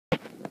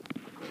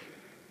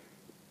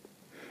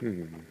Huh?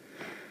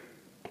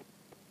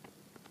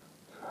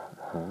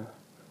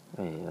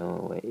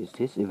 Wait, is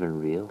this even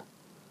real?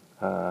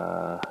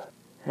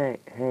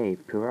 Hey,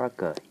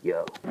 Piraka,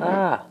 yo.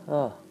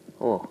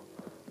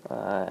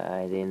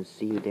 I didn't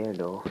see you there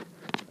though.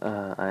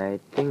 I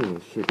think you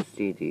should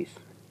see this.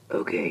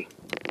 Okay.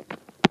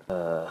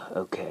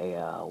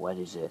 What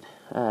is it?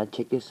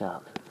 Check this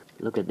out.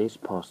 Look at this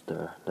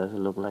poster. Does it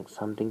look like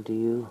something to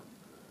you?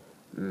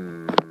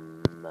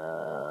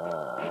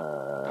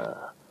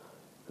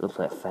 Looks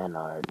like fan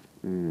art.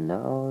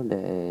 No,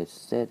 they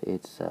said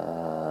it's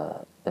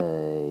a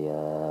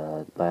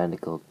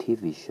BIONICLE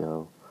TV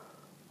show.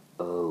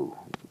 Oh,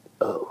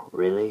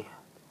 really?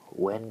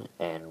 When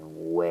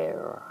and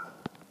where?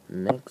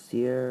 Next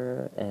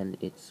year, and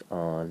it's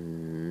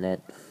on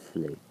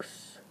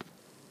Netflix.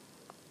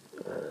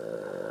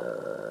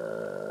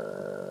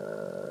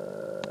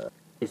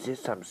 Is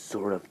this some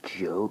sort of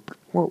joke?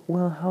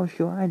 Well, how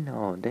should I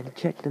know? Then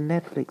check the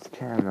Netflix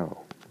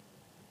channel.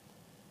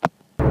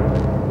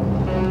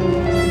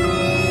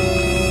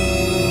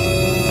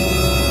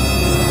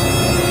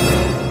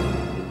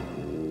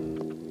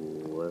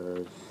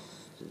 Was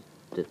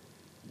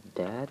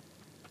that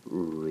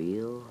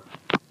real?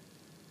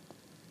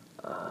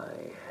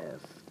 I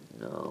have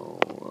no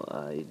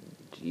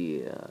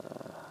idea.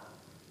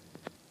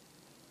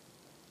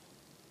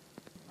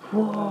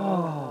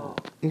 Whoa!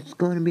 It's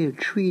gonna be a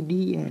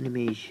 3D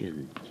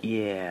animation.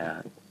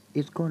 Yeah,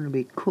 it's gonna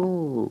be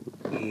cool.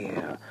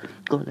 Yeah,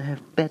 gonna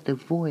have better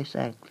voice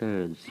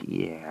actors.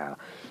 Yeah,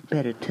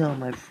 better tell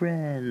my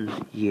friends.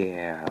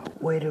 Yeah,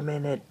 wait a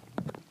minute.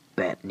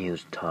 Bad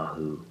news,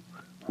 Tahu.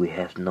 We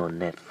have no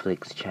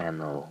Netflix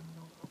channel.